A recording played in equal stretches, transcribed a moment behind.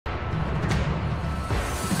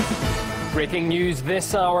Breaking news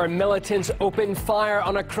this hour, militants opened fire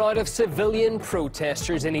on a crowd of civilian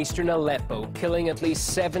protesters in eastern Aleppo, killing at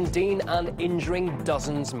least 17 and injuring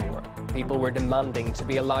dozens more. People were demanding to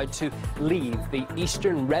be allowed to leave the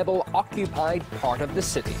eastern rebel-occupied part of the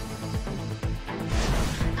city.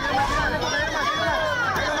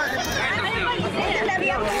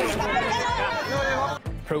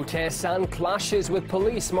 Protests and clashes with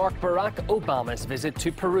police mark Barack Obama's visit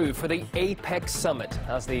to Peru for the APEC summit,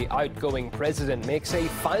 as the outgoing president makes a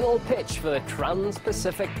final pitch for the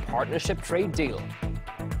Trans-Pacific Partnership trade deal.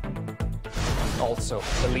 Also,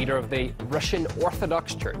 the leader of the Russian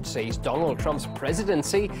Orthodox Church says Donald Trump's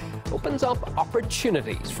presidency opens up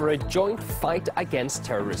opportunities for a joint fight against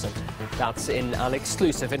terrorism. That's in an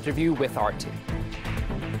exclusive interview with RT.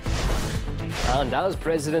 And as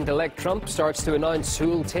President-elect Trump starts to announce who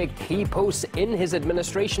will take key posts in his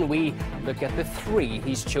administration, we look at the three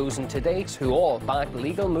he's chosen to date who all back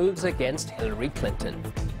legal moves against Hillary Clinton.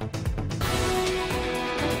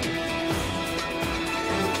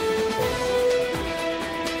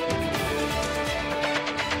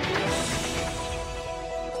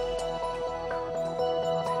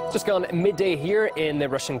 Just gone midday here in the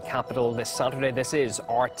Russian capital this Saturday. This is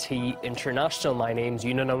RT International. My name's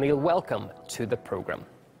Ewan O'Neill. Welcome to the programme.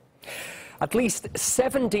 At least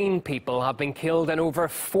 17 people have been killed and over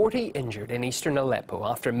 40 injured in eastern Aleppo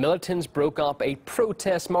after militants broke up a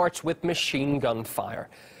protest march with machine gun fire.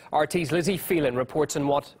 RT's Lizzie Phelan reports on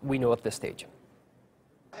what we know at this stage.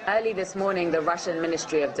 Early this morning, the Russian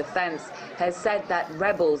Ministry of Defense has said that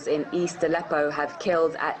rebels in East Aleppo have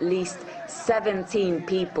killed at least 17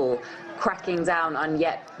 people, cracking down on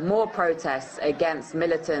yet more protests against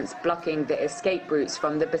militants blocking the escape routes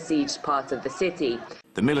from the besieged part of the city.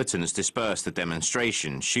 The militants dispersed the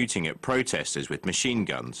demonstration, shooting at protesters with machine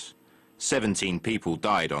guns. 17 people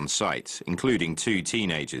died on site, including 2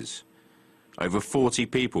 teenagers. Over 40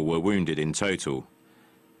 people were wounded in total.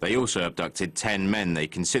 They also abducted 10 men they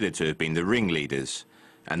considered to have been the ringleaders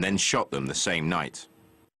and then shot them the same night.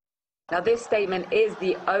 Now, this statement is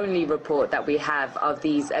the only report that we have of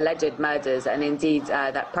these alleged murders, and indeed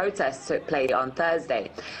that protests took place on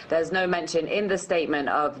Thursday. There's no mention in the statement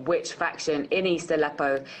of which faction in East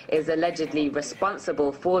Aleppo is allegedly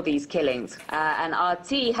responsible for these killings. And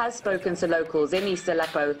RT has spoken to locals in East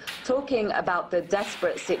Aleppo, talking about the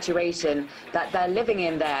desperate situation that they're living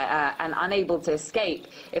in there and unable to escape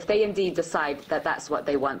if they indeed decide that that's what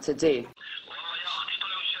they want to do.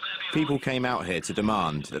 People came out here to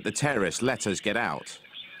demand that the terrorists let us get out.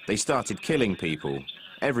 They started killing people,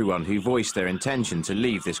 everyone who voiced their intention to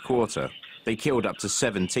leave this quarter. They killed up to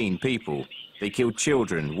 17 people. They killed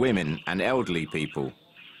children, women and elderly people.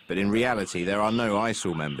 But in reality, there are no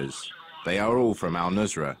ISIL members. They are all from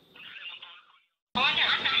al-Nusra.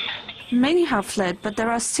 Many have fled, but there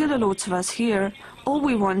are still a lot of us here. All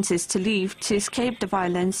we want is to leave, to escape the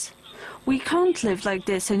violence. We can't live like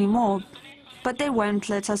this anymore. But they won't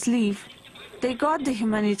let us leave. They guard the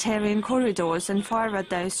humanitarian corridors and fire at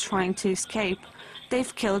those trying to escape.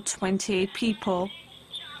 They've killed 28 people.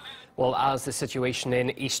 Well, as the situation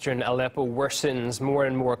in eastern Aleppo worsens, more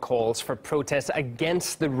and more calls for protests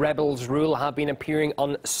against the rebels' rule have been appearing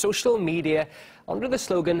on social media under the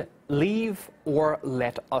slogan, "Leave or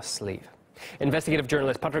let us leave." Investigative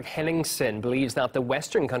journalist Patrick Henningsen believes that the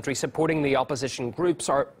Western countries supporting the opposition groups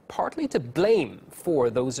are partly to blame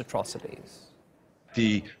for those atrocities.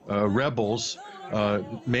 The rebels,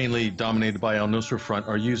 mainly dominated by al-Nusra Front,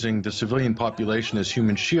 are using the civilian population as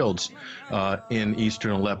human shields in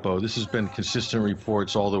eastern Aleppo. This has been consistent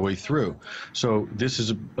reports all the way through. So this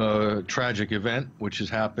is a tragic event which has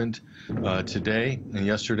happened today and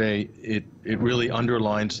yesterday. It really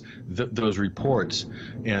underlines those reports,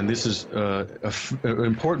 and this is an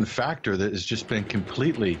important factor that has just been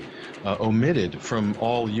completely omitted from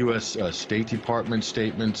all U.S. State Department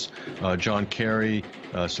statements. John Kerry,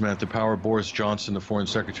 Samantha Power, Boris Johnson, the Foreign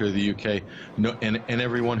Secretary of the UK, and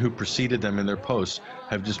everyone who preceded them in their posts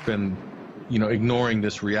have just been, ignoring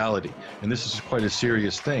this reality. And this is quite a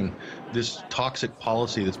serious thing. This toxic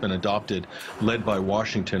policy that's been adopted, led by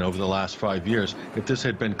Washington over the last 5 years, if this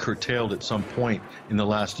had been curtailed at some point in the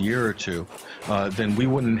last year or two, then we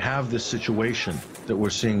wouldn't have this situation that we're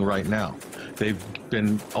seeing right now. They've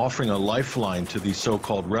been offering a lifeline to these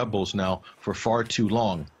so-called rebels now for far too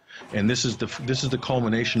long. And this is the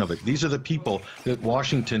culmination of it. These are the people that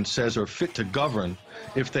Washington says are fit to govern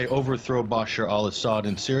if they overthrow Bashar al-Assad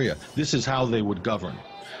in Syria. This is how they would govern.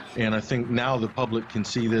 And I think now the public can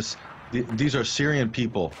see this. These are Syrian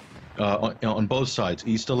people on both sides,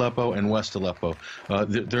 East Aleppo and West Aleppo.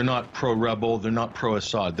 They're not pro-rebel, they're not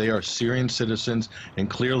pro-Assad. They are Syrian citizens, and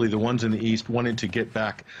clearly the ones in the East wanted to get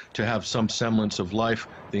back to have some semblance of life.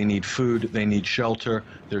 They need food, they need shelter.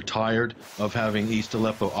 They're tired of having East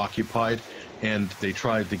Aleppo occupied, and they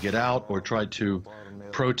tried to get out or tried to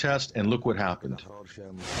protest, and look what happened.